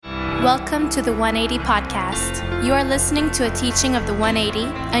Welcome to the 180 Podcast. You are listening to a teaching of the 180,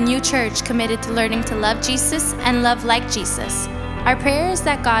 a new church committed to learning to love Jesus and love like Jesus. Our prayer is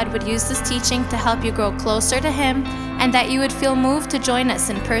that God would use this teaching to help you grow closer to Him and that you would feel moved to join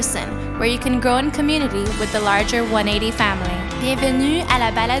us in person, where you can grow in community with the larger 180 family. Bienvenue à la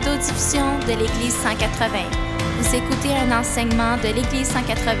balado-diffusion de l'Église 180. Vous écoutez un enseignement de l'Église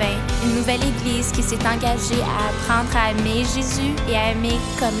 180, une nouvelle Église qui s'est engagée à apprendre à aimer Jésus et à aimer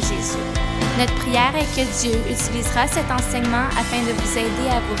comme Jésus. Notre prière est que Dieu utilisera cet enseignement afin de vous aider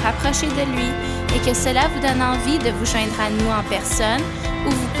à vous rapprocher de lui et que cela vous donne envie de vous joindre à nous en personne,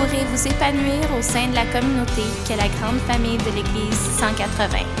 où vous pourrez vous épanouir au sein de la communauté qu'est la grande famille de l'Église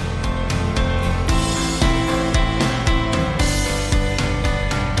 180.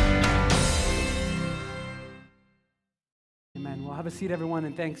 Have a seat, everyone,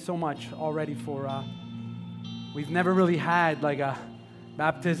 and thanks so much already for, we've never really had like a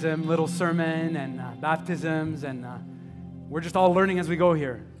baptism, little sermon, and baptisms, and we're just all learning as we go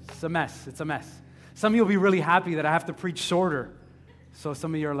here. It's a mess. Some of you will be really happy that I have to preach shorter. So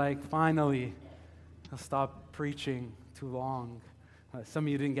some of you are like, finally, I'll stop preaching too long. Some of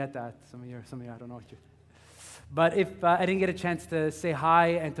you didn't get that. Some of you, I don't know what you. But if I didn't get a chance to say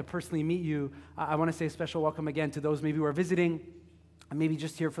hi and to personally meet you, I want to say a special welcome again to those maybe who are visiting, and maybe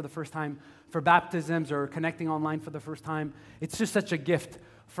just here for the first time for baptisms or connecting online for the first time. It's just such a gift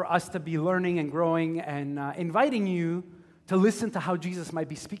for us to be learning and growing and inviting you to listen to how Jesus might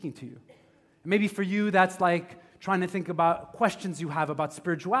be speaking to you. Maybe for you, that's like trying to think about questions you have about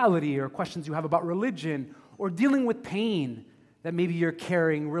spirituality or questions you have about religion or dealing with pain that maybe you're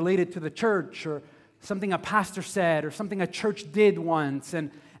carrying related to the church or something a pastor said or something a church did once.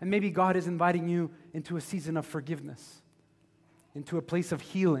 And maybe God is inviting you into a season of forgiveness, into a place of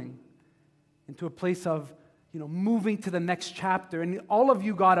healing, into a place of, moving to the next chapter. And all of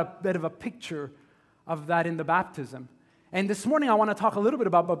you got a bit of a picture of that in the baptism. And this morning I want to talk a little bit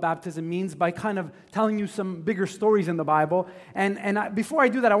about what baptism means by kind of telling you some bigger stories in the Bible. And before I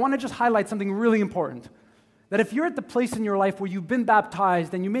do that, I want to just highlight something really important. That if you're at the place in your life where you've been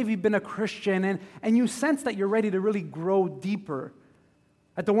baptized and you maybe been a Christian and you sense that you're ready to really grow deeper,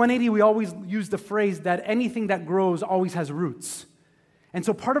 at the 180 we always use the phrase that anything that grows always has roots. And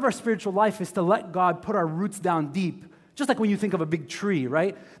so part of our spiritual life is to let God put our roots down deep. Just like when you think of a big tree,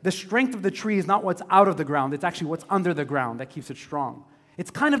 right? The strength of the tree is not what's out of the ground, it's actually what's under the ground that keeps it strong.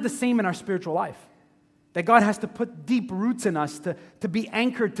 It's kind of the same in our spiritual life. That God has to put deep roots in us to be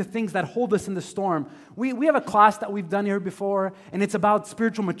anchored to things that hold us in the storm. We have a class that we've done here before, and it's about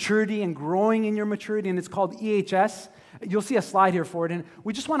spiritual maturity and growing in your maturity, and it's called EHS. You'll see a slide here for it, and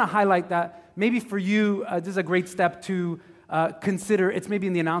we just want to highlight that maybe for you, this is a great step to consider. It's maybe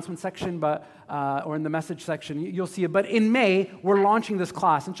in the announcement section, but or in the message section, you'll see it. But in May, we're launching this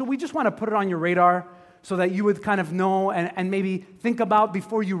class, and so we just want to put it on your radar so that you would kind of know and maybe think about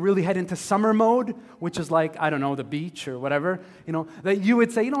before you really head into summer mode, which is like, I don't know, the beach or whatever, that you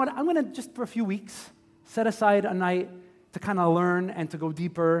would say, what, I'm going to just for a few weeks set aside a night to kind of learn and to go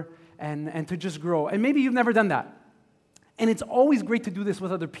deeper and to just grow. And maybe you've never done that. And it's always great to do this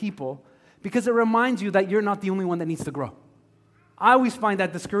with other people because it reminds you that you're not the only one that needs to grow. I always find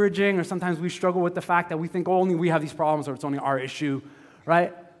that discouraging, or sometimes we struggle with the fact that we think only we have these problems or it's only our issue,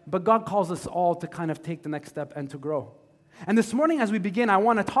 right? But God calls us all to kind of take the next step and to grow. And this morning as we begin, I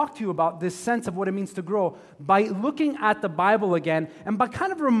want to talk to you about this sense of what it means to grow by looking at the Bible again and by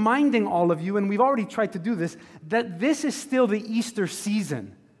kind of reminding all of you, and we've already tried to do this, that this is still the Easter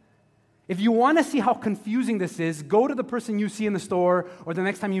season. If you want to see how confusing this is, go to the person you see in the store or the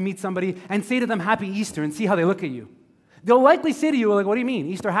next time you meet somebody and say to them, Happy Easter, and see how they look at you. They'll likely say to you, like, what do you mean?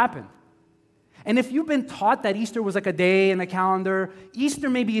 Easter happened. And if you've been taught that Easter was like a day in the calendar,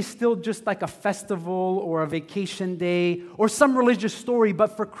 Easter maybe is still just like a festival or a vacation day or some religious story.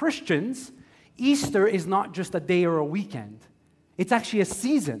 But for Christians, Easter is not just a day or a weekend. It's actually a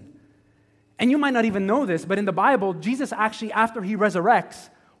season. And you might not even know this, but in the Bible, Jesus actually, after he resurrects,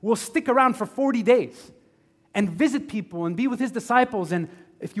 will stick around for 40 days and visit people and be with his disciples. And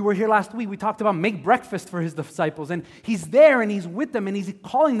if you were here last week, we talked about make breakfast for his disciples. And he's there and he's with them and he's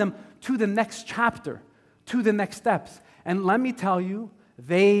calling them to the next chapter, to the next steps. And let me tell you,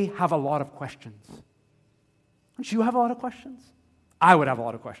 they have a lot of questions. Don't you have a lot of questions? I would have a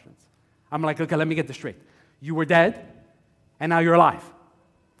lot of questions. I'm like, okay, let me get this straight. You were dead and now you're alive.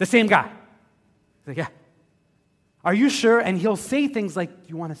 The same guy. He's like, yeah. Are you sure? And he'll say things like,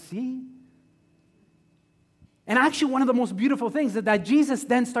 you want to see? And actually, one of the most beautiful things is that Jesus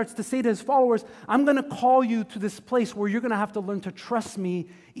then starts to say to his followers, I'm going to call you to this place where you're going to have to learn to trust me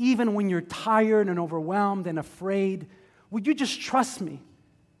even when you're tired and overwhelmed and afraid. Would you just trust me?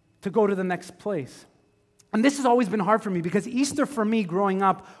 to go to the next place. And this has always been hard for me because Easter for me growing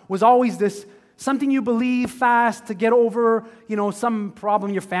up was always this something you believe fast to get over, some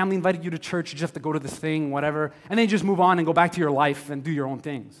problem. Your family invited you to church, you just have to go to this thing, whatever, and then you just move on and go back to your life and do your own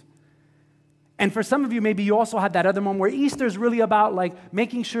things. And for some of you, maybe you also had that other moment where Easter is really about like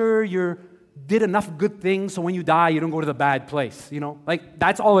making sure you did enough good things so when you die, you don't go to the bad place, Like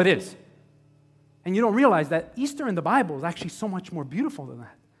that's all it is. And you don't realize that Easter in the Bible is actually so much more beautiful than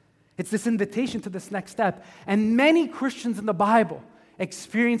that. It's this invitation to this next step. And many Christians in the Bible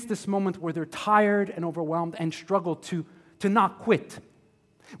experience this moment where they're tired and overwhelmed and struggle to not quit.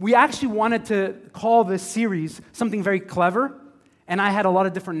 We actually wanted to call this series something very clever, and I had a lot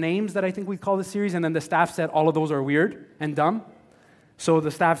of different names that I think we'd call this series, and then the staff said all of those are weird and dumb. So the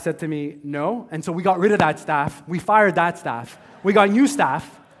staff said to me, no, and so we got rid of that staff. We fired that staff. We got new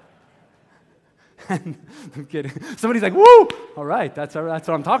staff. And I'm kidding. Somebody's like, woo! All right, that's what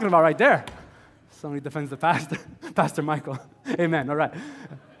I'm talking about right there. Somebody defends the pastor, Pastor Michael. Amen, all right.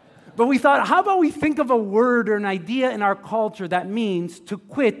 But we thought, how about we think of a word or an idea in our culture that means to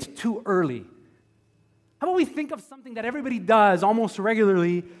quit too early? How about we think of something that everybody does almost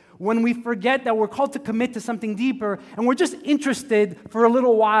regularly when we forget that we're called to commit to something deeper and we're just interested for a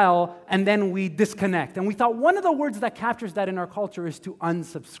little while and then we disconnect. And we thought one of the words that captures that in our culture is to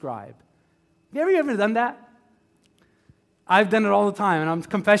unsubscribe. Have you ever done that? I've done it all the time, and I'm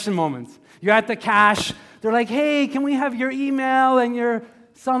confession moments. You're at the cash. They're like, hey, can we have your email and your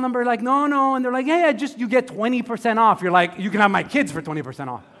cell number? Like, no. And they're like, hey, you get 20% off. You're like, you can have my kids for 20%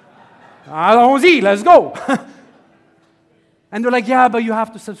 off. Allons-y, let's go. And they're like, yeah, but you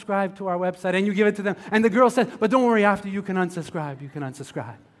have to subscribe to our website. And you give it to them. And the girl says, but don't worry, after you can unsubscribe. You can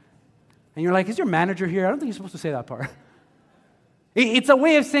unsubscribe. And you're like, is your manager here? I don't think you're supposed to say that part. It's a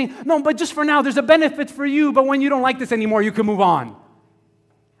way of saying, no, but just for now, there's a benefit for you, but when you don't like this anymore, you can move on.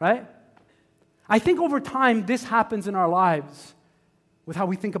 Right? I think over time, this happens in our lives with how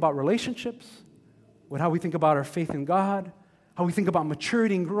we think about relationships, with how we think about our faith in God, how we think about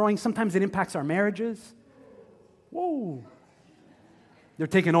maturity and growing. Sometimes it impacts our marriages. Whoa. They're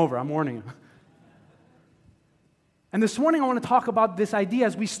taking over, I'm warning you. And this morning, I want to talk about this idea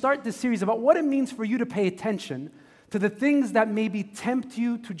as we start this series about what it means for you to pay attention to the things that maybe tempt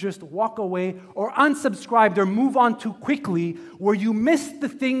you to just walk away or unsubscribe or move on too quickly, where you miss the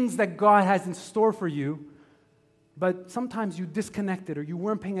things that God has in store for you, but sometimes you disconnected or you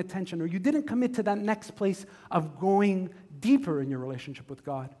weren't paying attention or you didn't commit to that next place of going deeper in your relationship with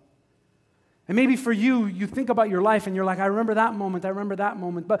God. And maybe for you, you think about your life and you're like, I remember that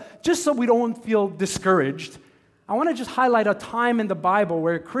moment. But just so we don't feel discouraged, I want to just highlight a time in the Bible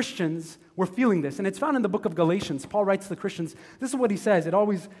where Christians were feeling this. And it's found in the book of Galatians. Paul writes to the Christians, this is what he says. It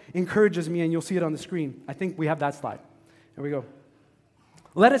always encourages me, and you'll see it on the screen. I think we have that slide. Here we go.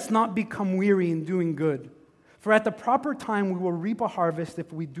 Let us not become weary in doing good, for at the proper time we will reap a harvest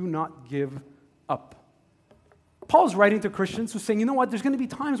if we do not give up. Paul's writing to Christians who's saying, you know what, there's going to be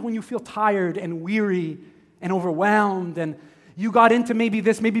times when you feel tired and weary and overwhelmed, and you got into maybe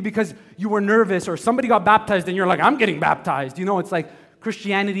because you were nervous, or somebody got baptized and you're like, I'm getting baptized. It's like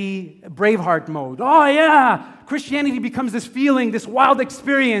Christianity Braveheart mode. Oh yeah, Christianity becomes this feeling, this wild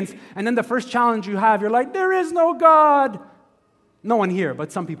experience, and then the first challenge you have, you're like, there is no God. No one here,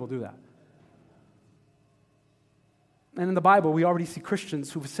 but some people do that. And in the Bible, we already see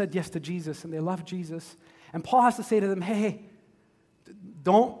Christians who've said yes to Jesus and they love Jesus. And Paul has to say to them, hey,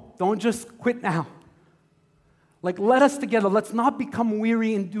 don't just quit now. Like, let us together, let's not become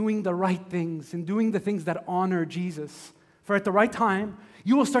weary in doing the right things, in doing the things that honor Jesus. For at the right time,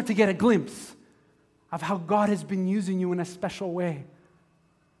 you will start to get a glimpse of how God has been using you in a special way.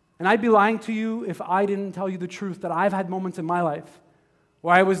 And I'd be lying to you if I didn't tell you the truth that I've had moments in my life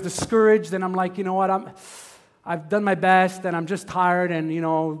where I was discouraged and I'm like, you know what, I've done my best and I'm just tired and,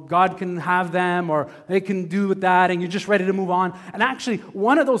 God can have them or they can do with that and you're just ready to move on. And actually,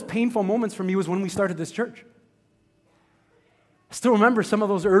 one of those painful moments for me was when we started this church. I still remember some of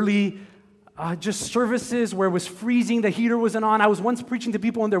those early just services where it was freezing, the heater wasn't on. I was once preaching to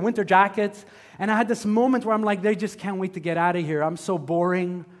people in their winter jackets, and I had this moment where I'm like, they just can't wait to get out of here. I'm so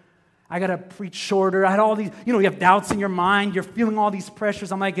boring. I got to preach shorter. I had all these, you have doubts in your mind. You're feeling all these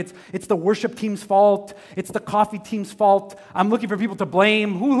pressures. I'm like, it's the worship team's fault. It's the coffee team's fault. I'm looking for people to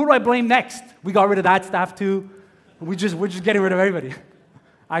blame. Who do I blame next? We got rid of that staff too. We're just getting rid of everybody.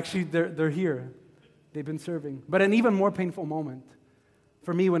 Actually, they're here. They've been serving. But an even more painful moment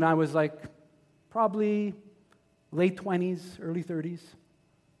for me when I was like probably late 20s, early 30s.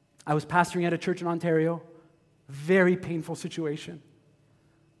 I was pastoring at a church in Ontario. Very painful situation.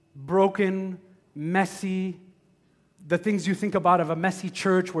 Broken, messy, the things you think about of a messy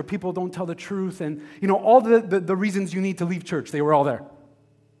church where people don't tell the truth, and all the reasons you need to leave church, they were all there.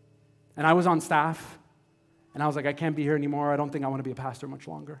 And I was on staff, and I was like, I can't be here anymore. I don't think I want to be a pastor much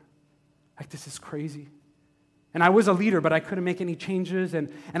longer. Like, this is crazy. And I was a leader, but I couldn't make any changes, and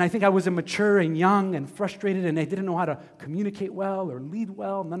I think I was immature and young and frustrated, and I didn't know how to communicate well or lead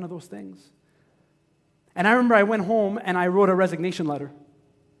well, none of those things. And I remember I went home and I wrote a resignation letter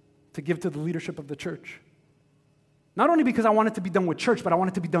to give to the leadership of the church. Not only because I wanted to be done with church, but I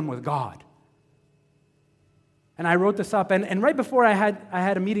wanted to be done with God. And I wrote this up, and right before I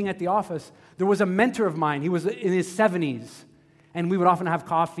had a meeting at the office, there was a mentor of mine. He was in his 70s, and we would often have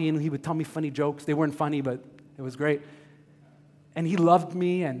coffee, and he would tell me funny jokes. They weren't funny, but it was great. And he loved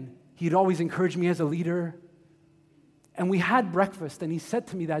me, and he'd always encourage me as a leader. And we had breakfast, and he said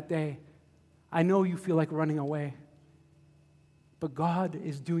to me that day, I know you feel like running away, but God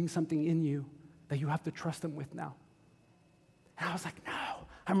is doing something in you that you have to trust Him with now. And I was like, no,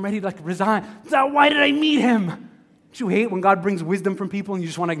 I'm ready to resign. Why did I meet Him? Don't you hate when God brings wisdom from people and you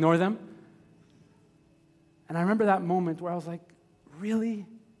just want to ignore them? And I remember that moment where I was like, really?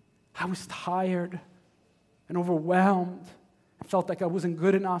 I was tired and overwhelmed. I felt like I wasn't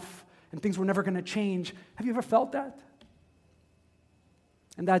good enough and things were never going to change. Have you ever felt that?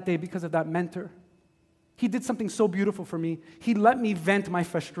 And that day, because of that mentor, he did something so beautiful for me. He let me vent my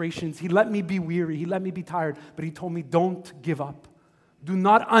frustrations. He let me be weary. He let me be tired. But he told me, don't give up. Do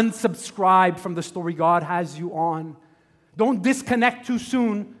not unsubscribe from the story God has you on. Don't disconnect too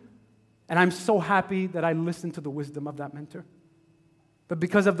soon. And I'm so happy that I listened to the wisdom of that mentor. But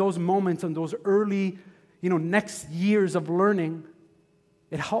because of those moments and those early, next years of learning,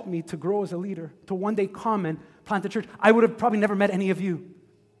 it helped me to grow as a leader, to one day come and plant a church. I would have probably never met any of you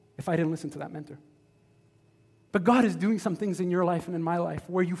if I didn't listen to that mentor. But God is doing some things in your life and in my life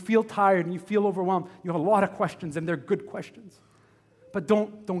where you feel tired and you feel overwhelmed. You have a lot of questions, and they're good questions. But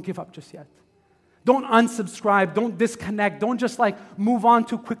don't give up just yet. Don't unsubscribe. Don't disconnect. Don't just move on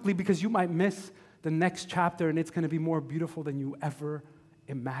too quickly, because you might miss the next chapter, and it's going to be more beautiful than you ever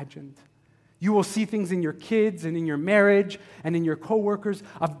imagined. You will see things in your kids and in your marriage and in your coworkers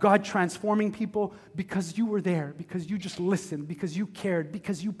of God transforming people because you were there, because you just listened, because you cared,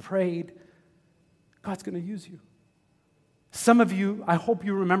 because you prayed. God's going to use you. Some of you, I hope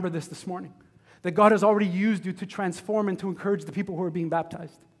you remember this morning, that God has already used you to transform and to encourage the people who are being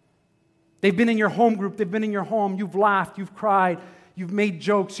baptized. They've been in your home group, they've been in your home, you've laughed, you've cried, you've made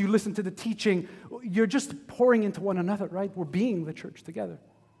jokes, you listened to the teaching. You're just pouring into one another, right? We're being the church together.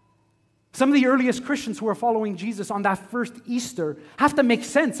 Some of the earliest Christians who are following Jesus on that first Easter have to make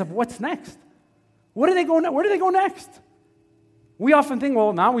sense of what's next. Where do they go next? We often think,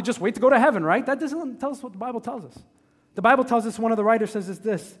 well, now we just wait to go to heaven, right? That doesn't tell us what the Bible tells us. The Bible tells us, one of the writers says is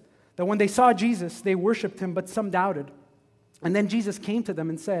this, that when they saw Jesus, they worshiped Him, but some doubted. And then Jesus came to them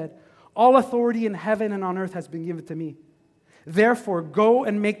and said, all authority in heaven and on earth has been given to me. Therefore, go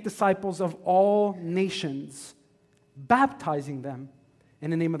and make disciples of all nations, baptizing them in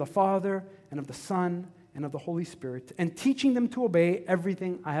the name of the Father and of the Son and of the Holy Spirit, and teaching them to obey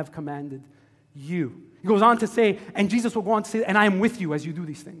everything I have commanded you. He goes on to say, and Jesus will go on to say, and I am with you as you do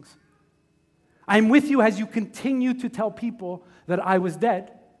these things. I am with you as you continue to tell people that I was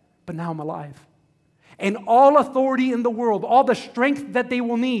dead, but now I'm alive. And all authority in the world, all the strength that they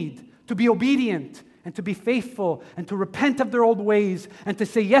will need to be obedient and to be faithful and to repent of their old ways and to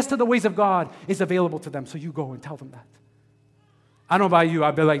say yes to the ways of God is available to them. So you go and tell them that. I don't know about you,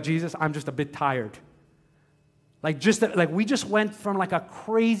 I'd be like, Jesus, I'm just a bit tired. We just went from a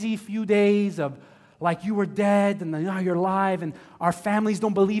crazy few days of you were dead and now you're alive, and our families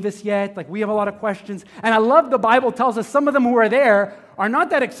don't believe us yet. We have a lot of questions. And I love the Bible tells us some of them who are there are not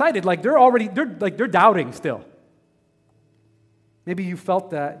that excited. They're doubting still. Maybe you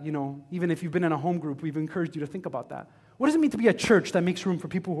felt that, even if you've been in a home group, we've encouraged you to think about that. What does it mean to be a church that makes room for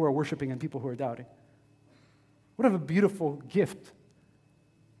people who are worshiping and people who are doubting? What a beautiful gift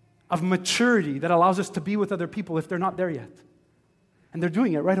of maturity that allows us to be with other people if they're not there yet. And they're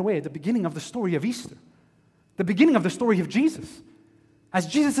doing it right away at the beginning of the story of Easter, the beginning of the story of Jesus. As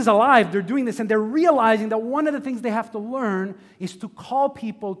Jesus is alive, they're doing this, and they're realizing that one of the things they have to learn is to call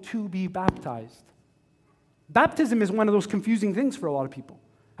people to be baptized. Baptism is one of those confusing things for a lot of people.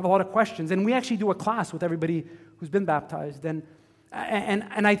 I have a lot of questions, and we actually do a class with everybody who's been baptized. And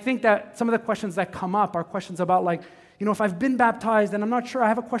I think that some of the questions that come up are questions about if I've been baptized and I'm not sure, I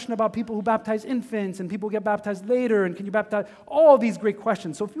have a question about people who baptize infants and people who get baptized later, and can you baptize? All these great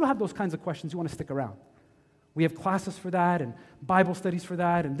questions. So if you have those kinds of questions, you want to stick around. We have classes for that and Bible studies for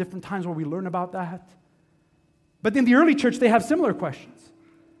that and different times where we learn about that. But in the early church, they have similar questions.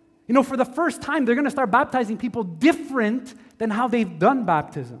 You know, for the first time, they're going to start baptizing people different than how they've done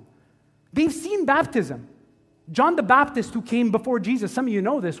baptism. They've seen baptism. John the Baptist, who came before Jesus, some of you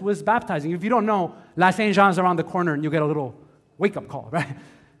know this, was baptizing. If you don't know, La Saint Jean's around the corner and you get a little wake-up call, right?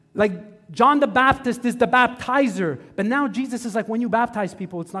 Like, John the Baptist is the baptizer. But now Jesus is like, when you baptize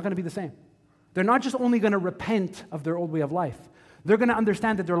people, it's not going to be the same. They're not just only going to repent of their old way of life. They're going to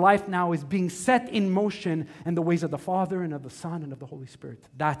understand that their life now is being set in motion in the ways of the Father and of the Son and of the Holy Spirit.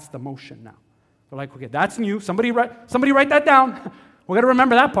 That's the motion now. They're like, okay, that's new. Somebody write that down. We've got to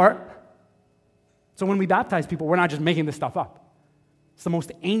remember that part. So when we baptize people, we're not just making this stuff up. It's the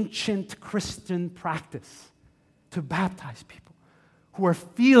most ancient Christian practice to baptize people who are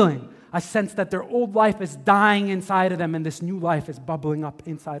feeling a sense that their old life is dying inside of them and this new life is bubbling up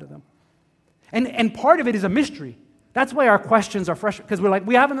inside of them. And part of it is a mystery. That's why our questions are fresh, because we're like,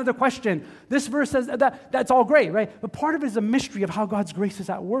 we have another question. This verse says that's all great, right? But part of it is a mystery of how God's grace is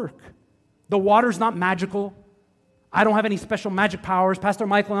at work. The water's not magical. I don't have any special magic powers. Pastor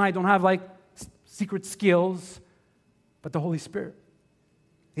Michael and I don't have like secret skills. But the Holy Spirit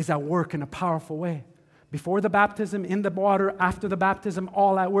is at work in a powerful way. Before the baptism, in the water, after the baptism,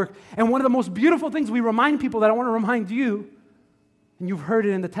 all at work. And one of the most beautiful things we remind people that I want to remind you, and you've heard it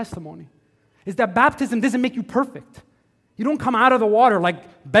in the testimony, is that baptism doesn't make you perfect. You don't come out of the water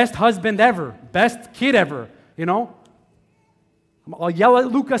like best husband ever, best kid ever, you know? I'll yell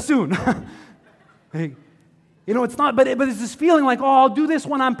at Luca soon. You know, it's not, but it's this feeling like, oh, I'll do this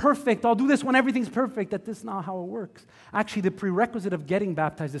when I'm perfect. I'll do this when everything's perfect. That this is not how it works. Actually, the prerequisite of getting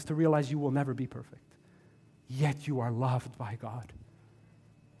baptized is to realize you will never be perfect. Yet you are loved by God.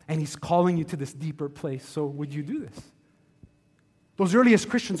 And He's calling you to this deeper place. So would you do this? Those earliest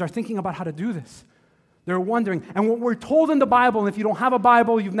Christians are thinking about how to do this. They're wondering. And what we're told in the Bible, and if you don't have a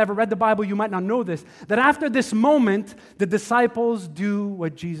Bible, you've never read the Bible, you might not know this, that after this moment, the disciples do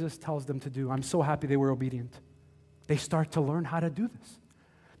what Jesus tells them to do. I'm so happy they were obedient. They start to learn how to do this.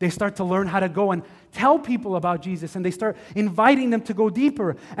 They start to learn how to go and tell people about Jesus, and they start inviting them to go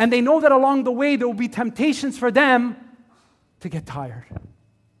deeper. And they know that along the way, there will be temptations for them to get tired,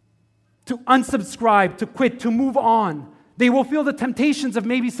 to unsubscribe, to quit, to move on. They will feel the temptations of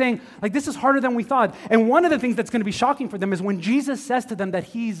maybe saying, like, this is harder than we thought. And one of the things that's going to be shocking for them is when Jesus says to them that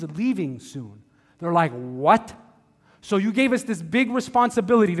He's leaving soon. They're like, what? So you gave us this big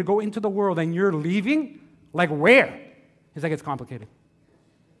responsibility to go into the world and you're leaving? Like where? He's like, it's complicated.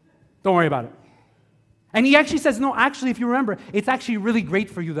 Don't worry about it. And He actually says, no, actually, if you remember, it's actually really great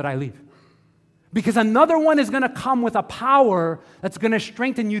for you that I leave. Because another one is going to come with a power that's going to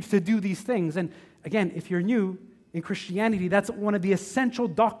strengthen you to do these things. And again, if you're new in Christianity, that's one of the essential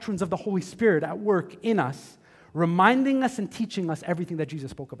doctrines of the Holy Spirit at work in us, reminding us and teaching us everything that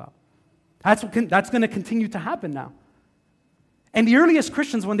Jesus spoke about. That's going to continue to happen now. And the earliest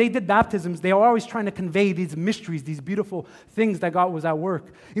Christians, when they did baptisms, they were always trying to convey these mysteries, these beautiful things that God was at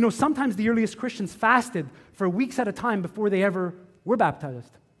work. You know, sometimes the earliest Christians fasted for weeks at a time before they ever were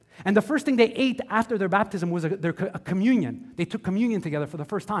baptized. And the first thing they ate after their baptism was a communion. They took communion together for the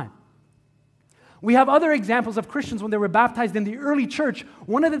first time. We have other examples of Christians when they were baptized in the early church.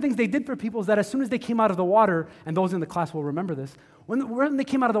 One of the things they did for people is that as soon as they came out of the water, and those in the class will remember this, when they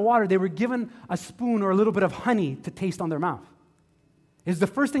came out of the water, they were given a spoon or a little bit of honey to taste on their mouth. It's the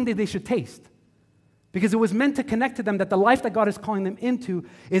first thing that they should taste. Because it was meant to connect to them that the life that God is calling them into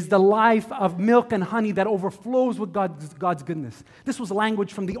is the life of milk and honey that overflows with God's goodness. This was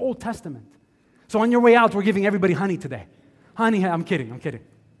language from the Old Testament. So on your way out, we're giving everybody honey today. Honey, I'm kidding.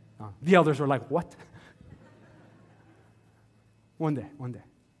 The elders were like, what? One day.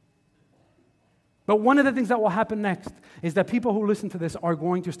 But one of the things that will happen next is that people who listen to this are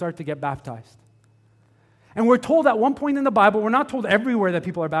going to start to get baptized. And we're told at one point in the Bible, we're not told everywhere that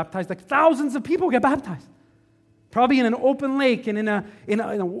people are baptized, like thousands of people get baptized. Probably in an open lake and in a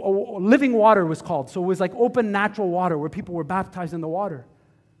living water was called. So it was like open natural water where people were baptized in the water.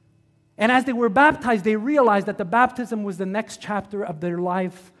 And as they were baptized, they realized that the baptism was the next chapter of their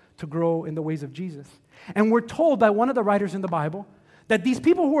life to grow in the ways of Jesus. And we're told by one of the writers in the Bible that these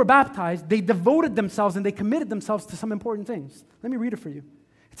people who were baptized, they devoted themselves and they committed themselves to some important things. Let me read it for you.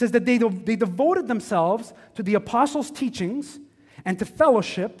 It says that they devoted themselves to the apostles' teachings and to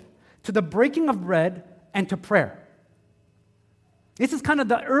fellowship, to the breaking of bread, and to prayer. This is kind of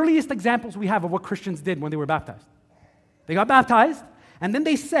the earliest examples we have of what Christians did when they were baptized. They got baptized, and then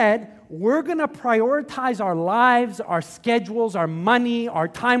they said, we're going to prioritize our lives, our schedules, our money, our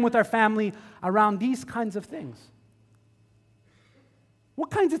time with our family around these kinds of things.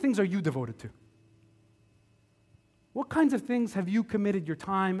 What kinds of things are you devoted to? What kinds of things have you committed your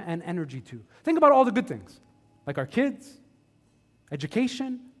time and energy to? Think about all the good things, like our kids,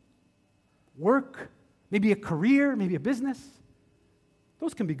 education, work, maybe a career, maybe a business.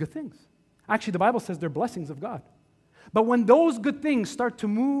 Those can be good things. Actually, the Bible says they're blessings of God. But when those good things start to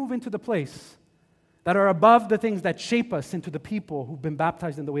move into the place that are above the things that shape us into the people who've been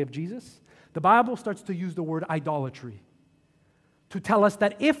baptized in the way of Jesus, the Bible starts to use the word idolatry to tell us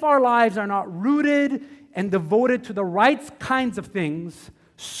that if our lives are not rooted and devoted to the right kinds of things,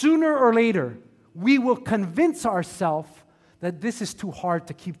 sooner or later, we will convince ourselves that this is too hard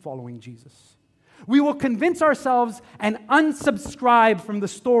to keep following Jesus. We will convince ourselves and unsubscribe from the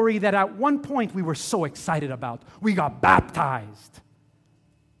story that at one point we were so excited about. We got baptized.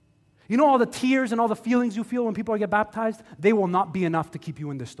 You know all the tears and all the feelings you feel when people get baptized? They will not be enough to keep you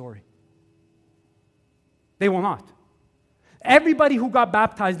in this story. They will not. Everybody who got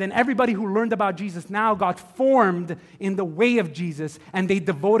baptized and everybody who learned about Jesus now got formed in the way of Jesus, and they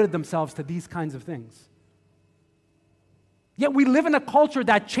devoted themselves to these kinds of things. Yet we live in a culture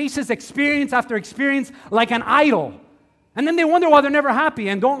that chases experience after experience like an idol. And then they wonder why they're never happy.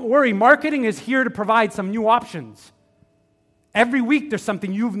 And don't worry, marketing is here to provide some new options. Every week there's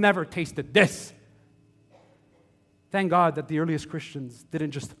something you've never tasted. This. Thank God that the earliest Christians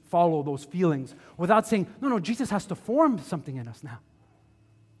didn't just follow those feelings without saying, no, Jesus has to form something in us now.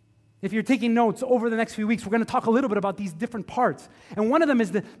 If you're taking notes over the next few weeks, we're going to talk a little bit about these different parts. And one of them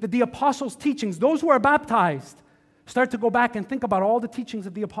is the apostles' teachings. Those who are baptized start to go back and think about all the teachings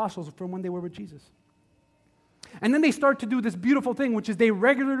of the apostles from when they were with Jesus. And then they start to do this beautiful thing, which is they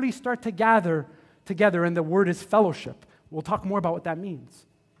regularly start to gather together, and the word is fellowship. We'll talk more about what that means.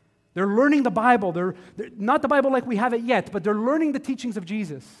 They're learning the Bible. They're not the Bible like we have it yet, but they're learning the teachings of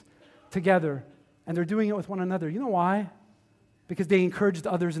Jesus together, and they're doing it with one another. You know why? Because they encouraged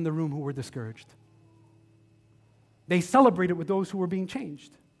others in the room who were discouraged. They celebrated with those who were being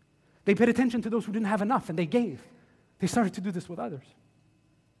changed. They paid attention to those who didn't have enough, and they gave. They started to do this with others.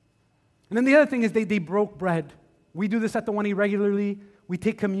 And then the other thing is they broke bread. We do this at the 1E regularly. We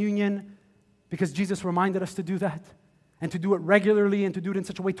take communion because Jesus reminded us to do that, and to do it regularly, and to do it in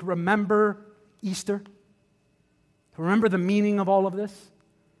such a way to remember Easter, to remember the meaning of all of this.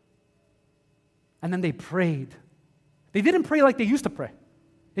 And then they prayed. They didn't pray like they used to pray.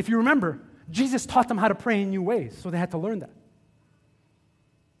 If you remember, Jesus taught them how to pray in new ways, so they had to learn that.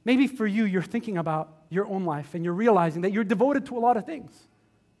 Maybe for you, you're thinking about your own life, and you're realizing that you're devoted to a lot of things.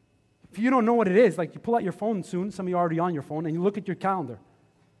 If you don't know what it is, like you pull out your phone soon, some of you are already on your phone, and you look at your calendar.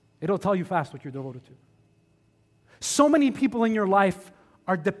 It'll tell you fast what you're devoted to. So many people in your life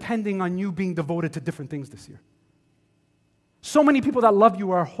are depending on you being devoted to different things this year. So many people that love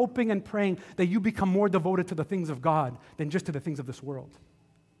you are hoping and praying that you become more devoted to the things of God than just to the things of this world.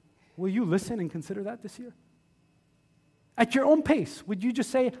 Will you listen and consider that this year? At your own pace, would you just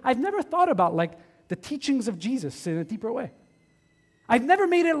say, I've never thought about like the teachings of Jesus in a deeper way. I've never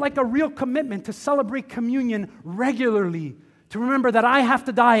made it like a real commitment to celebrate communion regularly, to remember that I have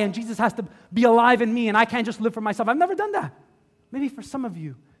to die and Jesus has to be alive in me and I can't just live for myself. I've never done that. Maybe for some of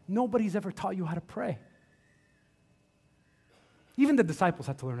you, nobody's ever taught you how to pray. Even the disciples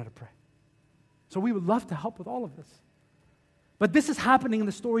had to learn how to pray. So we would love to help with all of this. But this is happening in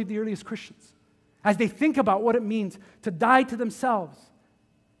the story of the earliest Christians as they think about what it means to die to themselves.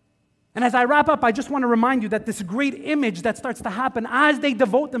 And as I wrap up, I just want to remind you that this great image that starts to happen as they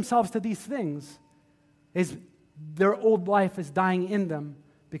devote themselves to these things is their old life is dying in them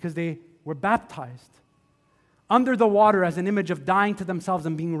because they were baptized under the water as an image of dying to themselves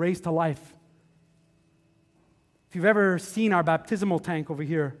and being raised to life. If you've ever seen our baptismal tank over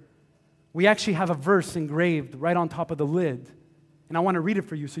here, we actually have a verse engraved right on top of the lid. And I want to read it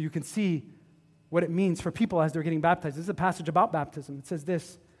for you so you can see what it means for people as they're getting baptized. This is a passage about baptism. It says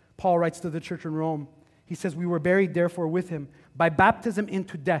this. Paul writes to the church in Rome. He says, "We were buried therefore with him by baptism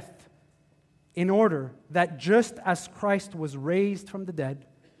into death, in order that just as Christ was raised from the dead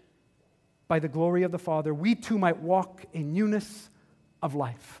by the glory of the Father, we too might walk in newness of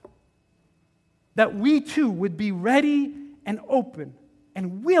life." That we too would be ready and open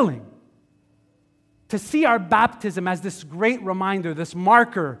and willing to see our baptism as this great reminder, this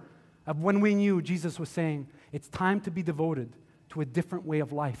marker of when we knew Jesus was saying, it's time to be devoted to a different way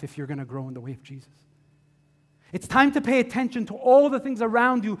of life if you're going to grow in the way of Jesus. It's time to pay attention to all the things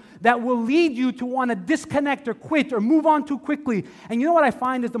around you that will lead you to want to disconnect or quit or move on too quickly. And you know what I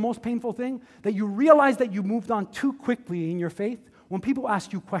find is the most painful thing? That you realize that you moved on too quickly in your faith when people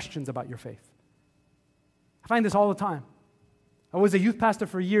ask you questions about your faith. I find this all the time. I was a youth pastor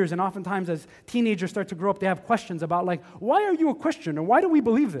for years, and oftentimes as teenagers start to grow up, they have questions about like, why are you a Christian? And why do we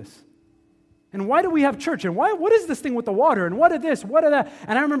believe this? And why do we have church? And what is this thing with the water? And what is this? What are that?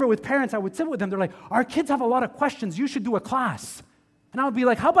 And I remember with parents, I would sit with them. They're like, our kids have a lot of questions. You should do a class. And I would be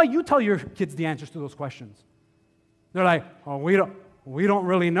like, how about you tell your kids the answers to those questions? They're like, oh, we don't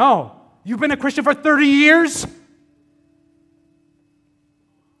really know. You've been a Christian for 30 years?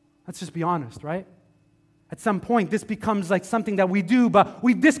 Let's just be honest, right? At some point, this becomes like something that we do, but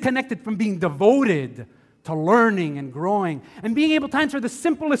we've disconnected from being devoted to learning and growing and being able to answer the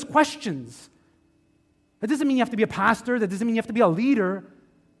simplest questions. That doesn't mean you have to be a pastor. That doesn't mean you have to be a leader.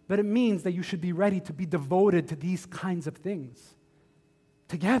 But it means that you should be ready to be devoted to these kinds of things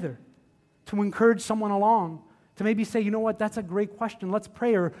together, to encourage someone along, to maybe say, you know what, that's a great question. Let's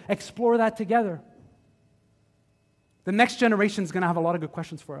pray or explore that together. The next generation is going to have a lot of good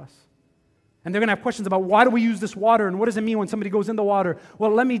questions for us. And they're going to have questions about why do we use this water and what does it mean when somebody goes in the water?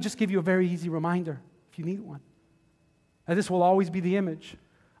 Well, let me just give you a very easy reminder if you need one. And this will always be the image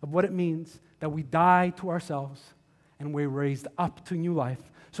of what it means that we die to ourselves and we're raised up to new life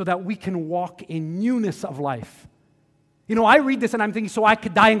so that we can walk in newness of life. You know, I read this and I'm thinking, so I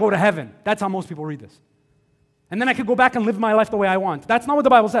could die and go to heaven. That's how most people read this. And then I could go back and live my life the way I want. That's not what the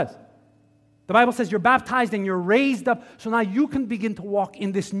Bible says. The Bible says you're baptized and you're raised up, so now you can begin to walk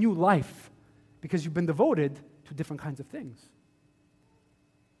in this new life because you've been devoted to different kinds of things.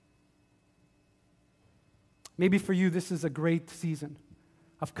 Maybe for you, this is a great season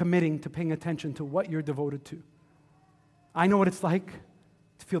of committing to paying attention to what you're devoted to. I know what it's like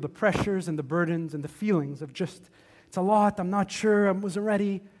to feel the pressures and the burdens and the feelings of just, it's a lot, I'm not sure, I wasn't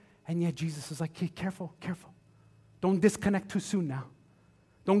ready. And yet Jesus is like, hey, careful. Don't disconnect too soon now.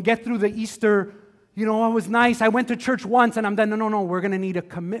 Don't get through the Easter, you know, it was nice, I went to church once and I'm done. No, we're going to need a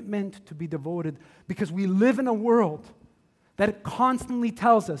commitment to be devoted because we live in a world that constantly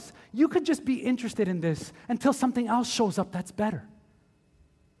tells us, you could just be interested in this until something else shows up that's better.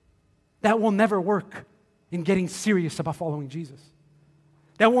 That will never work in getting serious about following Jesus.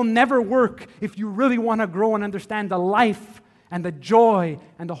 That will never work if you really want to grow and understand the life and the joy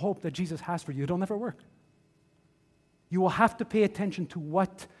and the hope that Jesus has for you. It'll never work. You will have to pay attention to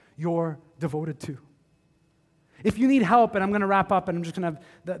what you're devoted to. If you need help, and I'm going to wrap up and I'm just going to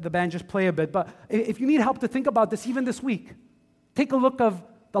have the band just play a bit, but if you need help to think about this even this week, take a look of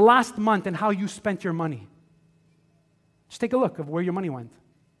the last month and how you spent your money. Just take a look of where your money went.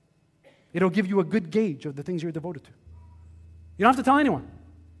 It'll give you a good gauge of the things you're devoted to. You don't have to tell anyone.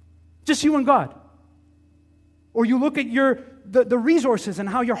 Just you and God. Or you look at the resources and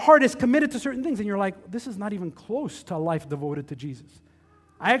how your heart is committed to certain things and you're like, this is not even close to a life devoted to Jesus.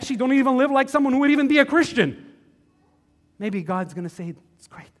 I actually don't even live like someone who would even be a Christian. Maybe God's going to say, it's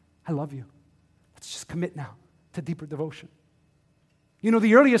great. I love you. Let's just commit now to deeper devotion. You know,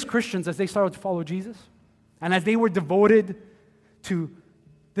 the earliest Christians, as they started to follow Jesus, and as they were devoted to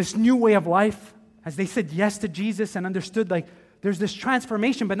this new way of life, as they said yes to Jesus and understood like there's this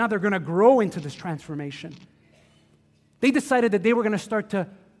transformation, but now they're going to grow into this transformation. They decided that they were going to start to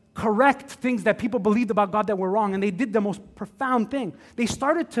correct things that people believed about God that were wrong, and they did the most profound thing. They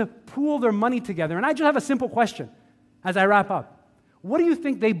started to pool their money together. And I just have a simple question as I wrap up. What do you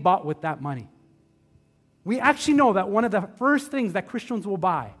think they bought with that money? We actually know that one of the first things that Christians will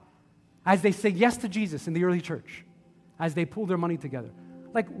buy as they say yes to Jesus in the early church, as they pool their money together.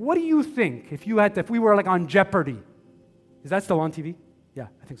 Like, what do you think if we were like on Jeopardy? Is that still on TV? Yeah,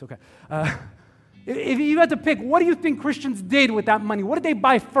 I think so. Okay. If you had to pick, what do you think Christians did with that money? What did they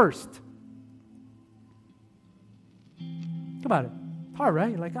buy first? Think about it. It's hard,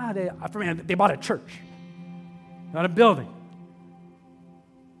 right? You're like, they bought a church. They bought a building.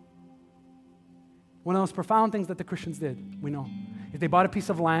 One of the most profound things that the Christians did, we know, is they bought a piece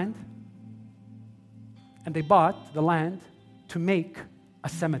of land, and they bought the land to make a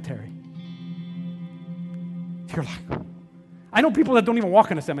cemetery. You're like, I know people that don't even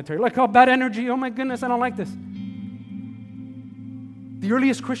walk in a cemetery. Like, oh, bad energy. Oh, my goodness, I don't like this. The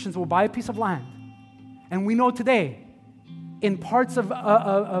earliest Christians will buy a piece of land. And we know today, in parts of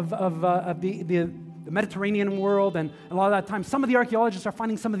the Mediterranean world and a lot of that time, some of the archaeologists are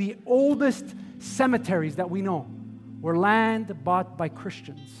finding some of the oldest cemeteries that we know were land bought by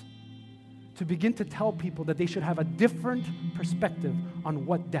Christians to begin to tell people that they should have a different perspective on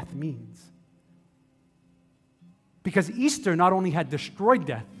what death means. Because Easter not only had destroyed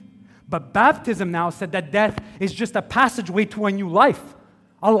death, but baptism now said that death is just a passageway to a new life,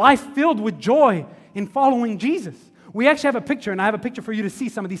 a life filled with joy in following Jesus. We actually have a picture, and I have a picture for you to see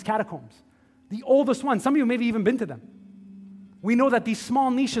some of these catacombs. The oldest ones, some of you maybe even been to them. We know that these small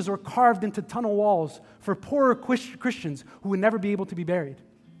niches were carved into tunnel walls for poorer Christians who would never be able to be buried,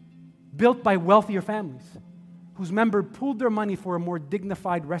 built by wealthier families whose members pooled their money for a more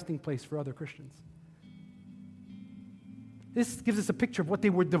dignified resting place for other Christians. This gives us a picture of what they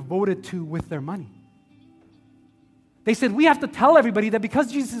were devoted to with their money. They said, we have to tell everybody that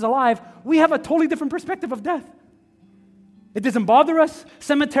because Jesus is alive, we have a totally different perspective of death. It doesn't bother us.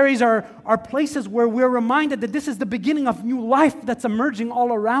 Cemeteries are places where we're reminded that this is the beginning of new life that's emerging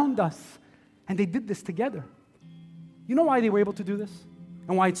all around us. And they did this together. You know why they were able to do this?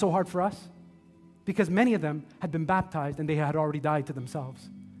 And why it's so hard for us? Because many of them had been baptized and they had already died to themselves.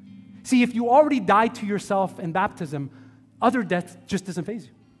 See, if you already died to yourself in baptism, other death just doesn't faze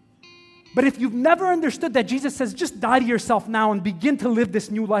you. But if you've never understood that Jesus says, just die to yourself now and begin to live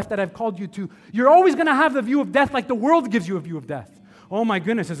this new life that I've called you to, you're always going to have the view of death like the world gives you a view of death. Oh my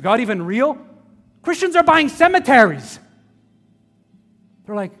goodness, is God even real? Christians are buying cemeteries.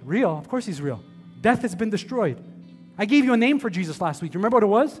 They're like, real? Of course he's real. Death has been destroyed. I gave you a name for Jesus last week. You remember what it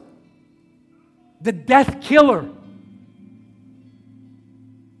was? The death killer.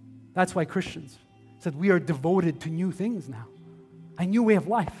 That's why Christians said we are devoted to new things now, a new way of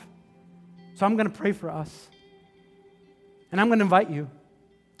life. So I'm going to pray for us. And I'm going to invite you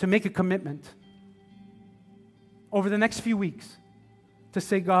to make a commitment over the next few weeks to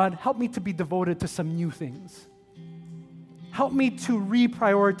say, God, help me to be devoted to some new things. Help me to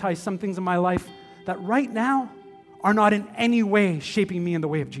reprioritize some things in my life that right now are not in any way shaping me in the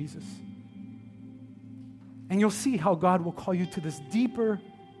way of Jesus. And you'll see how God will call you to this deeper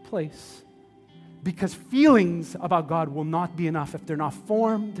place, because feelings about God will not be enough if they're not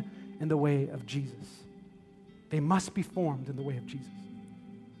formed in the way of Jesus. They must be formed in the way of Jesus.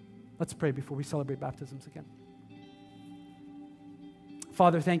 Let's pray before we celebrate baptisms again.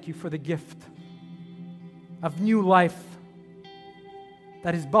 Father, thank you for the gift of new life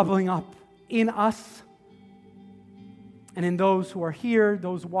that is bubbling up in us and in those who are here,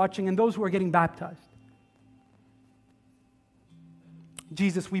 those watching, and those who are getting baptized.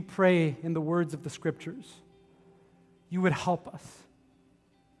 Jesus, we pray in the words of the Scriptures, you would help us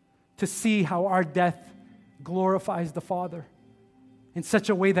to see how our death glorifies the Father in such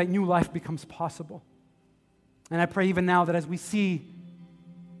a way that new life becomes possible. And I pray even now that as we see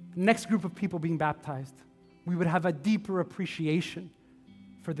the next group of people being baptized, we would have a deeper appreciation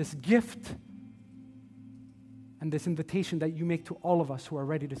for this gift and this invitation that you make to all of us who are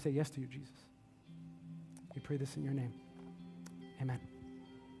ready to say yes to you, Jesus. We pray this in your name. Amen.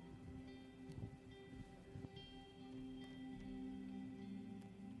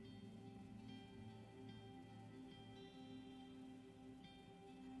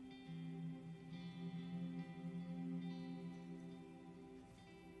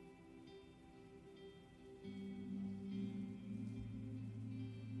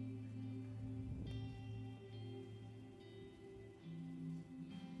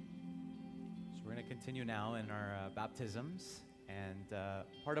 Continue now in our baptisms, and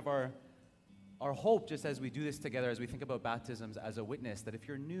part of our hope, just as we do this together, as we think about baptisms as a witness, that if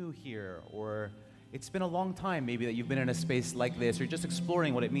you're new here, or it's been a long time maybe that you've been in a space like this, or just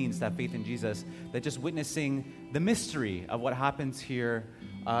exploring what it means to have faith in Jesus, that just witnessing the mystery of what happens here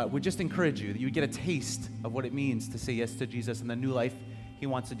would just encourage you, that you would get a taste of what it means to say yes to Jesus and the new life he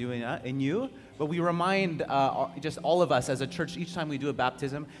wants to do in you. But we remind just all of us as a church each time we do a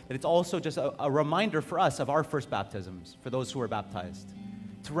baptism that it's also just a reminder for us of our first baptisms, for those who are baptized,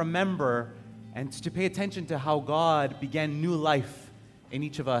 to remember and to pay attention to how God began new life in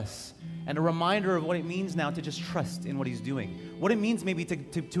each of us, and a reminder of what it means now to just trust in what he's doing, what it means maybe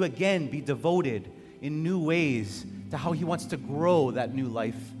to again be devoted in new ways to how he wants to grow that new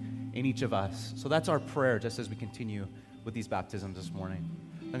life in each of us. So that's our prayer just as we continue with these baptisms this morning.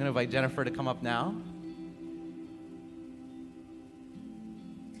 I'm going to invite Jennifer to come up now.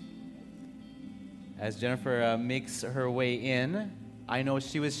 As Jennifer makes her way in, I know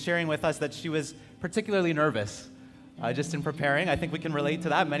she was sharing with us that she was particularly nervous just in preparing. I think we can relate to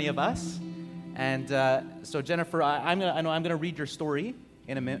that, many of us. And so Jennifer, I know I'm going to read your story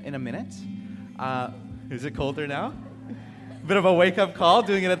in a minute. Is it colder now? Bit of a wake-up call,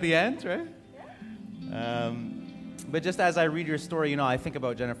 doing it at the end, right? But just as I read your story, I think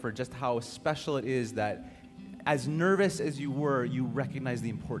about Jennifer, just how special it is that as nervous as you were, you recognize the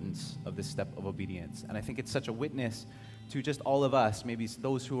importance of this step of obedience. And I think it's such a witness to just all of us, maybe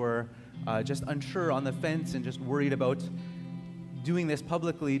those who are just unsure, on the fence, and just worried about doing this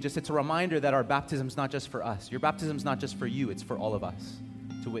publicly. Just it's a reminder that our baptism's not just for us. Your baptism's not just for you, it's for all of us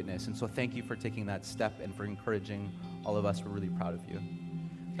to witness. And so thank you for taking that step and for encouraging all of us. We're really proud of you.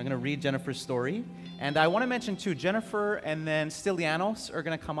 I'm going to read Jennifer's story. And I want to mention, too, Jennifer and then Stylianos are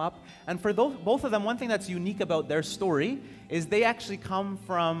going to come up. And for both of them, one thing that's unique about their story is they actually come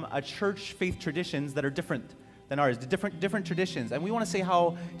from a church faith traditions that are different than ours, different traditions. And we want to say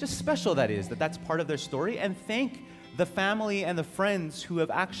how just special that is, that that's part of their story, and thank the family and the friends who have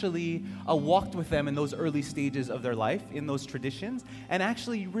actually walked with them in those early stages of their life, in those traditions, and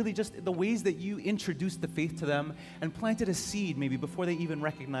actually really just the ways that you introduced the faith to them and planted a seed maybe before they even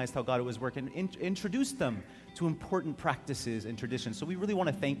recognized how God was working, introduced them to important practices and traditions. So we really want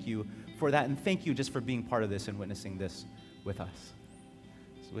to thank you for that, and thank you just for being part of this and witnessing this with us.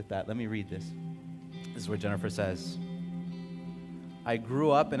 So with that, let me read this. This is where Jennifer says, I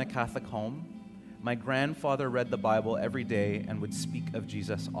grew up in a Catholic home. My grandfather read the Bible every day and would speak of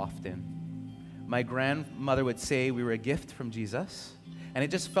Jesus often. My grandmother would say we were a gift from Jesus, and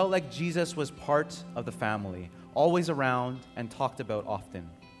it just felt like Jesus was part of the family, always around and talked about often.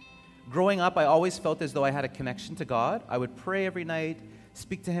 Growing up, I always felt as though I had a connection to God. I would pray every night,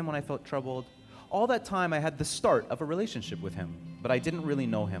 speak to Him when I felt troubled. All that time, I had the start of a relationship with Him, but I didn't really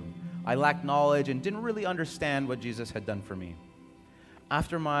know Him. I lacked knowledge and didn't really understand what Jesus had done for me.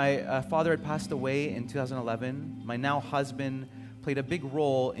 After my father had passed away in 2011, my now husband played a big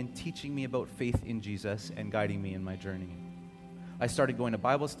role in teaching me about faith in Jesus and guiding me in my journey. I started going to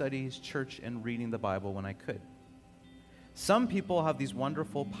Bible studies, church, and reading the Bible when I could. Some people have these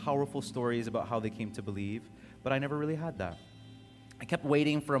wonderful, powerful stories about how they came to believe, but I never really had that. I kept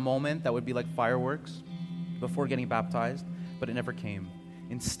waiting for a moment that would be like fireworks before getting baptized, but it never came.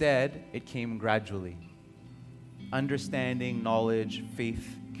 Instead, it came gradually. Understanding, knowledge,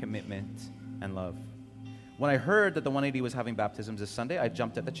 faith, commitment, and love. When I heard that the 180 was having baptisms this Sunday, I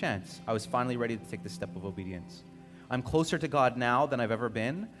jumped at the chance. I was finally ready to take the step of obedience. I'm closer to God now than I've ever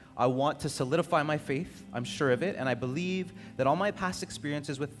been. I want to solidify my faith. I'm sure of it, and I believe that all my past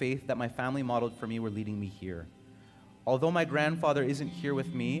experiences with faith that my family modeled for me were leading me here. Although my grandfather isn't here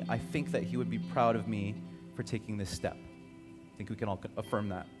with me, I think that he would be proud of me for taking this step. I think we can all affirm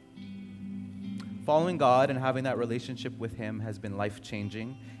that. Following God and having that relationship with Him has been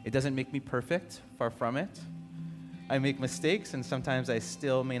life-changing. It doesn't make me perfect, far from it. I make mistakes, and sometimes I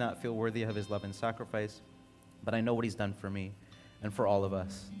still may not feel worthy of His love and sacrifice, but I know what He's done for me and for all of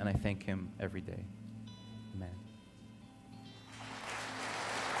us, and I thank Him every day. Amen.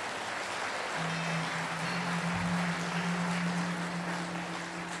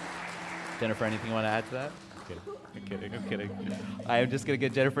 Jennifer, anything you want to add to that? I'm kidding. I am just going to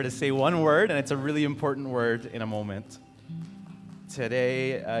get Jennifer to say one word, and it's a really important word in a moment.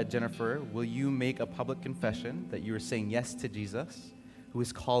 Today, Jennifer, will you make a public confession that you are saying yes to Jesus, who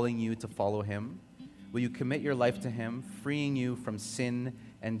is calling you to follow Him? Will you commit your life to Him, freeing you from sin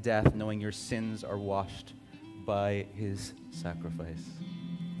and death, knowing your sins are washed by His sacrifice?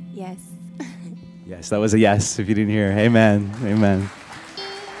 Yes. Yes, that was a yes, if you didn't hear. Amen. Amen.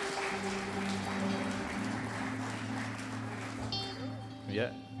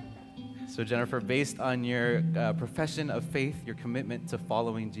 Yeah. So Jennifer, based on your profession of faith, your commitment to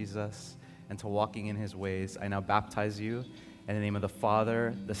following Jesus and to walking in His ways, I now baptize you in the name of the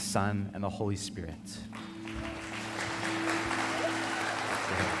Father, the Son, and the Holy Spirit.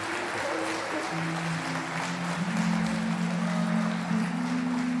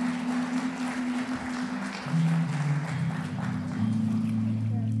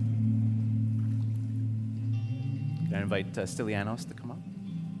 Can I invite Stylianos to come up?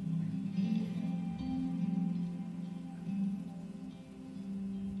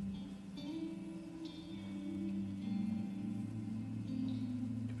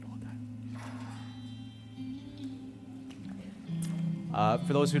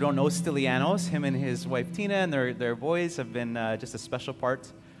 For those who don't know Stylianos, him and his wife Tina and their boys have been just a special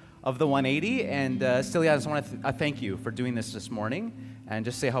part of the 180. And Stylianos, I want to thank you for doing this morning and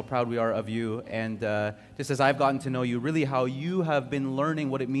just say how proud we are of you. And just as I've gotten to know you, really how you have been learning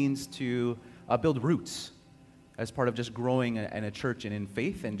what it means to build roots as part of just growing in a church and in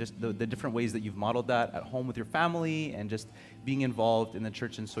faith, and just the different ways that you've modeled that at home with your family and just being involved in the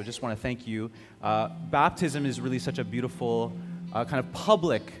church. And so I just want to thank you. Baptism is really such a beautiful kind of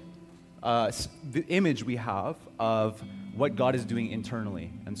public image we have of what God is doing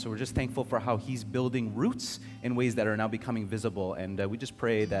internally. And so we're just thankful for how He's building roots in ways that are now becoming visible. And we just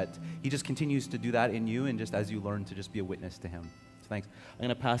pray that He just continues to do that in you, and just as you learn to just be a witness to Him. So thanks. I'm going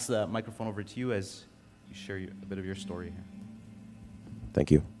to pass the microphone over to you as you share a bit of your story here.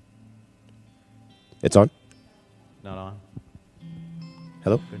 Thank you. It's on? Not on.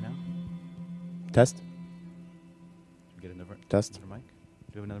 Hello? Good now? Test? Should we get another Test? mic?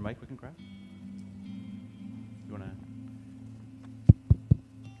 Do we have another mic we can grab? You want to?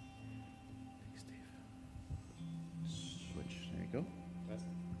 Thanks, Dave. Switch. There you go. Test.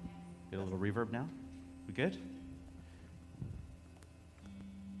 Get a little reverb now. We good?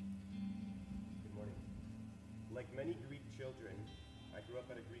 Good morning. Like many Greek children, I grew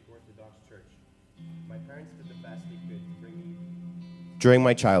up at a Greek Orthodox church. My parents did the best they could to bring me during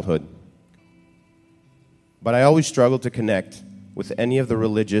my childhood. But I always struggled to connect with any of the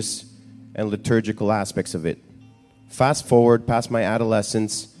religious and liturgical aspects of it. Fast forward past my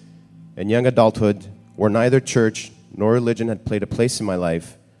adolescence and young adulthood, where neither church nor religion had played a place in my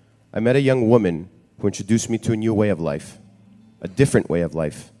life, I met a young woman who introduced me to a new way of life, a different way of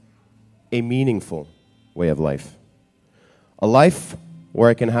life, a meaningful way of life. A life where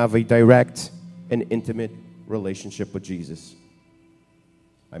I can have a direct and intimate relationship with Jesus.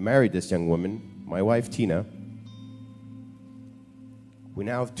 I married this young woman, my wife Tina. We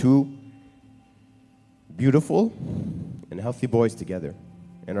now have 2 beautiful and healthy boys together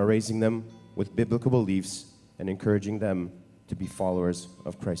and are raising them with biblical beliefs and encouraging them to be followers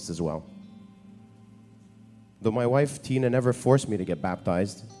of Christ as well. Though my wife Tina never forced me to get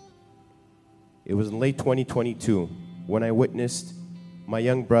baptized, it was in late 2022 when I witnessed my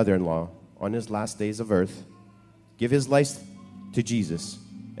young brother-in-law on his last days of earth give his life to Jesus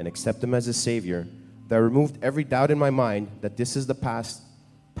and accept him as his Savior, that removed every doubt in my mind that this is the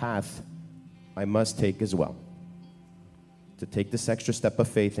path I must take as well. To take this extra step of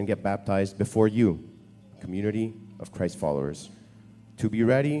faith and get baptized before you, community of Christ followers. To be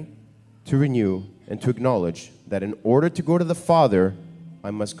ready to renew and to acknowledge that in order to go to the Father,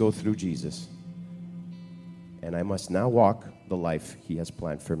 I must go through Jesus. And I must now walk the life He has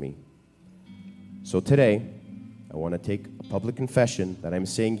planned for me. So today, I want to take a public confession that I'm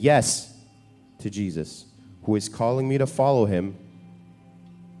saying yes to Jesus, who is calling me to follow Him.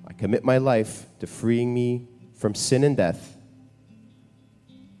 I commit my life to freeing me from sin and death.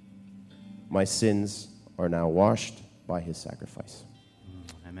 My sins are now washed by His sacrifice.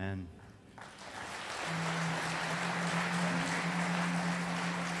 Amen.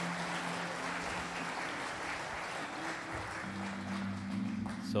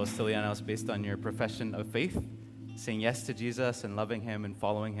 So, Stylianos, based on your profession of faith, saying yes to Jesus and loving Him and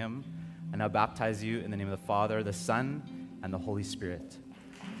following Him, I now baptize you in the name of the Father, the Son, and the Holy Spirit.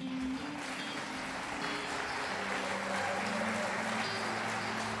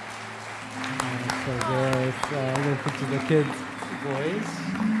 So there's a little picture of the kids, boys.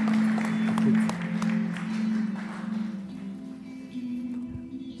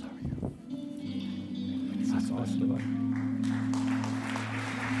 Sorry. That's awesome.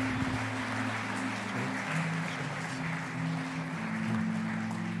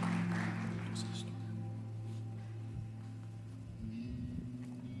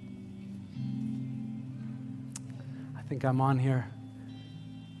 I think I'm on here.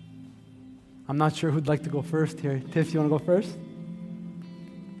 I'm not sure who'd like to go first here. Tiff, you want to go first?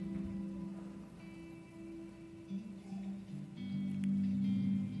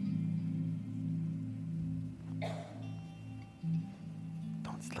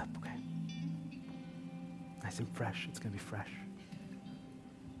 Don't slip, okay? Nice and fresh. It's going to be fresh.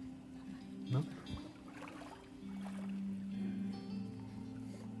 No?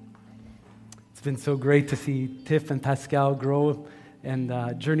 It's been so great to see Tiff and Pascal grow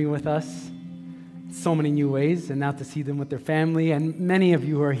and journey with us. So many new ways, and now to see them with their family, and many of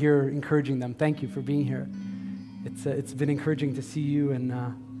you who are here encouraging them. Thank you for being here. It's been encouraging to see you,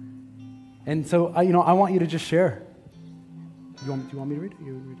 and so I want you to just share. Do you want me to read it?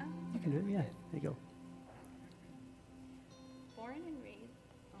 You can do it. Yeah, there you go. Born and raised.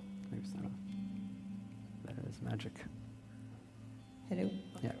 Maybe it's not. That is magic. Hello.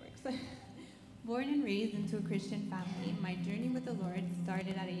 Yeah. Works. Born and raised into a Christian family, my journey with the Lord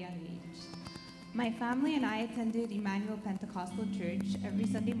started at a young age. My family and I attended Emmanuel Pentecostal Church every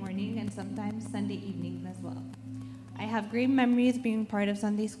Sunday morning and sometimes Sunday evenings as well. I have great memories being part of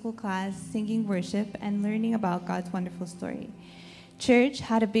Sunday school class, singing worship, and learning about God's wonderful story. Church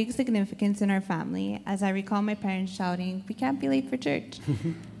had a big significance in our family, as I recall my parents shouting, "We can't be late for church."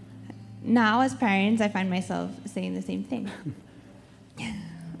 Now, as parents, I find myself saying the same thing.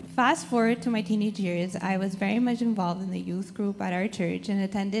 Fast forward to my teenage years, I was very much involved in the youth group at our church and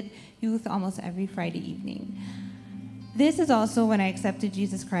attended youth almost every Friday evening. This is also when I accepted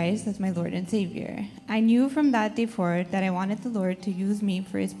Jesus Christ as my Lord and Savior. I knew from that day forward that I wanted the Lord to use me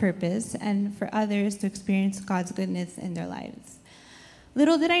for His purpose and for others to experience God's goodness in their lives.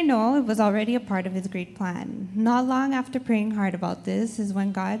 Little did I know it was already a part of His great plan. Not long after praying hard about this is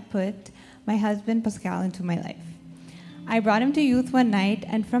when God put my husband Pascal into my life. I brought him to youth one night,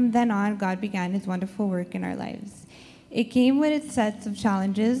 and from then on, God began His wonderful work in our lives. It came with its sets of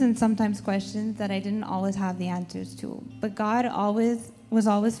challenges and sometimes questions that I didn't always have the answers to. But God was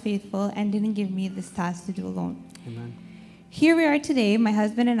always faithful and didn't give me this task to do alone. Amen. Here we are today, my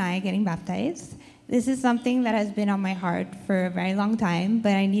husband and I getting baptized. This is something that has been on my heart for a very long time,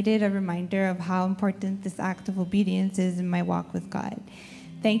 but I needed a reminder of how important this act of obedience is in my walk with God.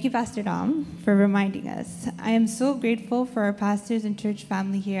 Thank you, Pastor Dom, for reminding us. I am so grateful for our pastors and church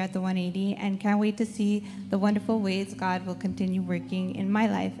family here at the 180 and can't wait to see the wonderful ways God will continue working in my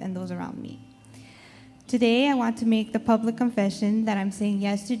life and those around me. Today, I want to make the public confession that I'm saying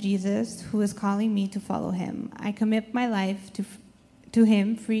yes to Jesus, who is calling me to follow him. I commit my life to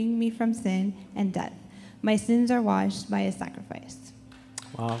him, freeing me from sin and death. My sins are washed by his sacrifice.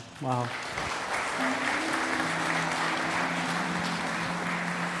 Wow, wow.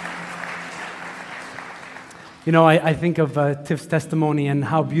 You know, I think of Tiff's testimony and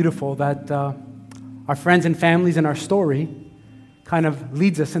how beautiful that our friends and families in our story kind of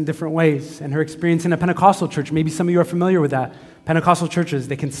leads us in different ways. And her experience in a Pentecostal church, maybe some of you are familiar with that. Pentecostal churches,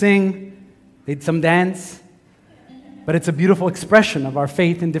 they can sing, they some dance, but it's a beautiful expression of our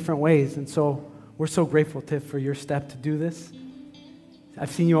faith in different ways. And so we're so grateful, Tiff, for your step to do this.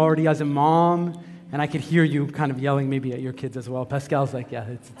 I've seen you already as a mom, and I could hear you kind of yelling maybe at your kids as well. Pascal's like, yeah,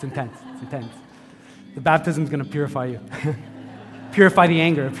 it's intense, it's intense. The baptism is going to purify you. Purify the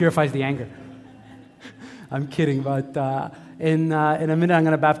anger. It purifies the anger. I'm kidding, but in a minute I'm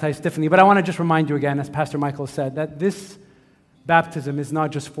going to baptize Tiffany. But I want to just remind you again, as Pastor Michael said, that this baptism is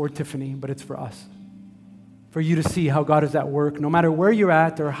not just for Tiffany, but it's for us. For you to see how God is at work, no matter where you're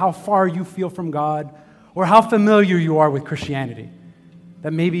at or how far you feel from God or how familiar you are with Christianity.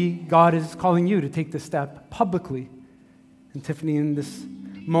 That maybe God is calling you to take this step publicly. And Tiffany, in this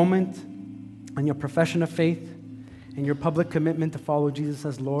moment, and your profession of faith and your public commitment to follow Jesus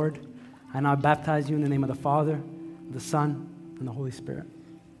as Lord, I now baptize you in the name of the Father, the Son, and the Holy Spirit.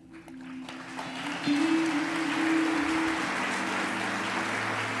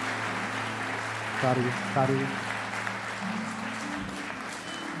 Proud of you, proud of you.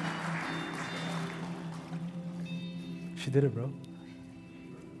 She did it, bro.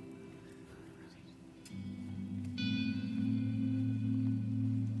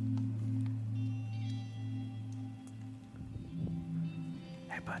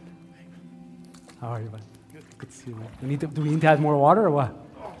 How are you, bud? Good to see you, man. Do we need to add more water or what?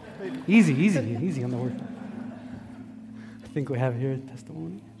 Easy on the word. I think we have here a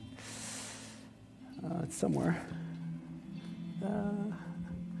testimony. It's somewhere.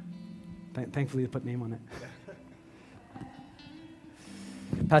 Thankfully, they put name on it.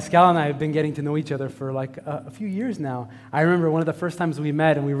 Pascal and I have been getting to know each other for like a few years now. I remember one of the first times we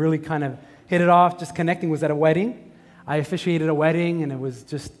met and we really kind of hit it off, just connecting, was at a wedding. I officiated a wedding, and it was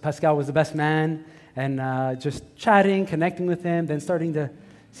just, Pascal was the best man, and just chatting, connecting with him, then starting to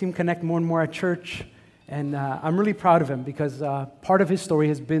see him connect more and more at church. And I'm really proud of him because part of his story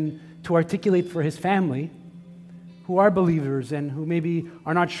has been to articulate for his family, who are believers and who maybe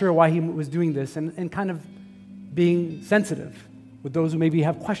are not sure why he was doing this, and kind of being sensitive with those who maybe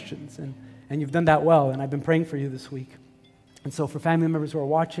have questions. And you've done that well, and I've been praying for you this week. And so for family members who are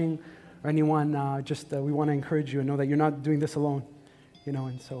watching, or anyone, we want to encourage you and know that you're not doing this alone,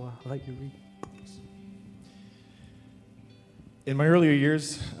 and so I'll let you read. In my earlier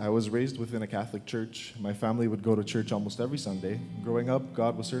years, I was raised within a Catholic church. My family would go to church almost every Sunday. Growing up,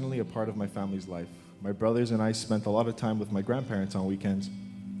 God was certainly a part of my family's life. My brothers and I spent a lot of time with my grandparents on weekends,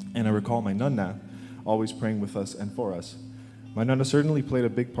 and I recall my nonna always praying with us and for us. My nonna certainly played a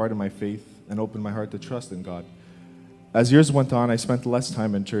big part in my faith and opened my heart to trust in God. As years went on, I spent less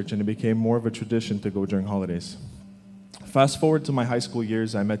time in church, and it became more of a tradition to go during holidays. Fast forward to my high school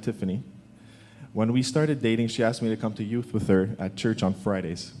years, I met Tiffany. When we started dating, she asked me to come to youth with her at church on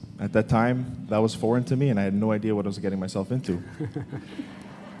Fridays. At that time, that was foreign to me, and I had no idea what I was getting myself into.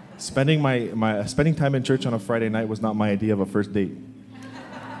 Spending time in church on a Friday night was not my idea of a first date.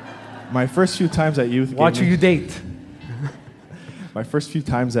 My first few times at youth... Watch who you date. My first few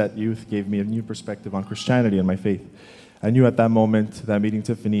times at youth gave me a new perspective on Christianity and my faith. I knew at that moment that meeting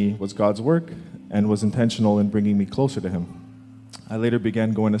Tiffany was God's work and was intentional in bringing me closer to Him. I later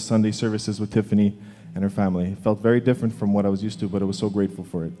began going to Sunday services with Tiffany and her family. It felt very different from what I was used to, but I was so grateful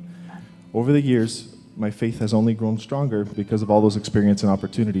for it. Over the years, my faith has only grown stronger because of all those experiences and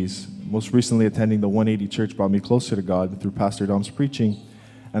opportunities. Most recently, attending the 180 Church brought me closer to God through Pastor Dom's preaching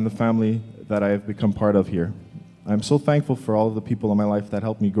and the family that I have become part of here. I'm so thankful for all of the people in my life that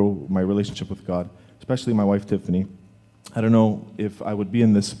helped me grow my relationship with God, especially my wife, Tiffany. I don't know if I would be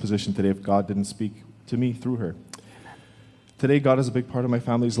in this position today if God didn't speak to me through her. Today, God is a big part of my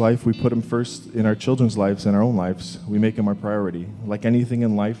family's life. We put Him first in our children's lives and our own lives. We make Him our priority. Like anything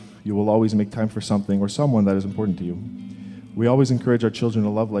in life, you will always make time for something or someone that is important to you. We always encourage our children to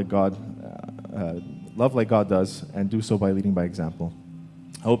love like God does, and do so by leading by example.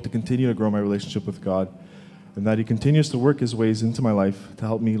 I hope to continue to grow my relationship with God, and that He continues to work His ways into my life to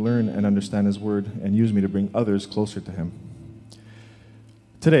help me learn and understand His Word and use me to bring others closer to Him.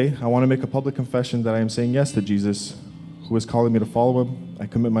 Today, I want to make a public confession that I am saying yes to Jesus, who is calling me to follow Him. I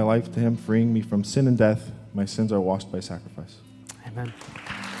commit my life to Him, freeing me from sin and death. My sins are washed by sacrifice. Amen.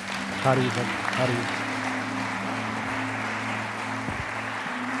 Proud of you, bud. Proud of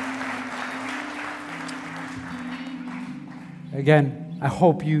you. Again, I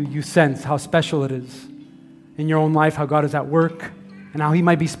hope you sense how special it is in your own life, how God is at work, and how He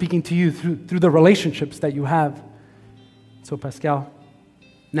might be speaking to you through the relationships that you have. So, Pascal,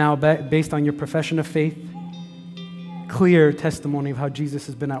 now based on your profession of faith, clear testimony of how Jesus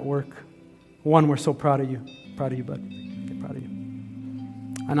has been at work. One, we're so proud of you. Proud of you, bud. Okay, proud of you.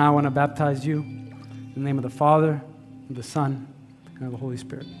 And I want to baptize you in the name of the Father, of the Son, and of the Holy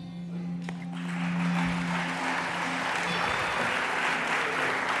Spirit.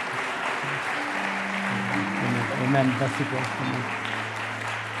 Amen. That's it, bro. Amen.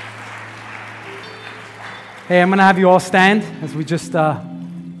 Hey, I'm going to have you all stand as we just head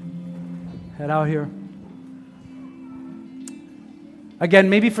out here. Again,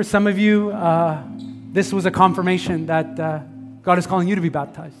 maybe for some of you, this was a confirmation that God is calling you to be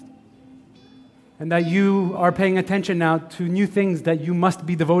baptized. And that you are paying attention now to new things that you must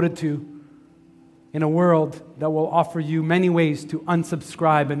be devoted to in a world that will offer you many ways to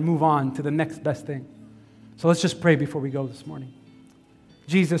unsubscribe and move on to the next best thing. So let's just pray before we go this morning.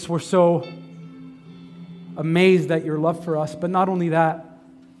 Jesus, we're so amazed at your love for us, but not only that,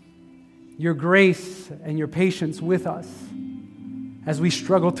 your grace and your patience with us as we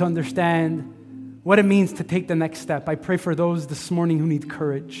struggle to understand what it means to take the next step. I pray for those this morning who need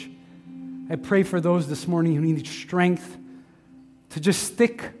courage. I pray for those this morning who need strength to just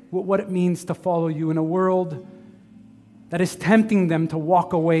stick with what it means to follow you in a world that is tempting them to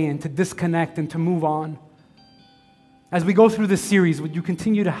walk away and to disconnect and to move on. As we go through this series, would you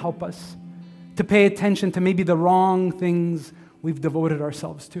continue to help us to pay attention to maybe the wrong things we've devoted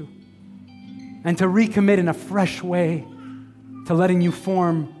ourselves to, and to recommit in a fresh way to letting you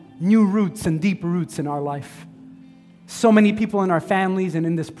form new roots and deep roots in our life. So many people in our families and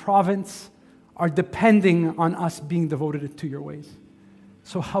in this province are depending on us being devoted to your ways.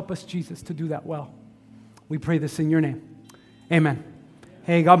 So help us, Jesus, to do that well. We pray this in your name. Amen.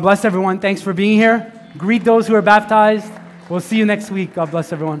 Hey, God bless everyone. Thanks for being here. Greet those who are baptized. We'll see you next week. God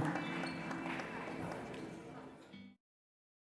bless everyone.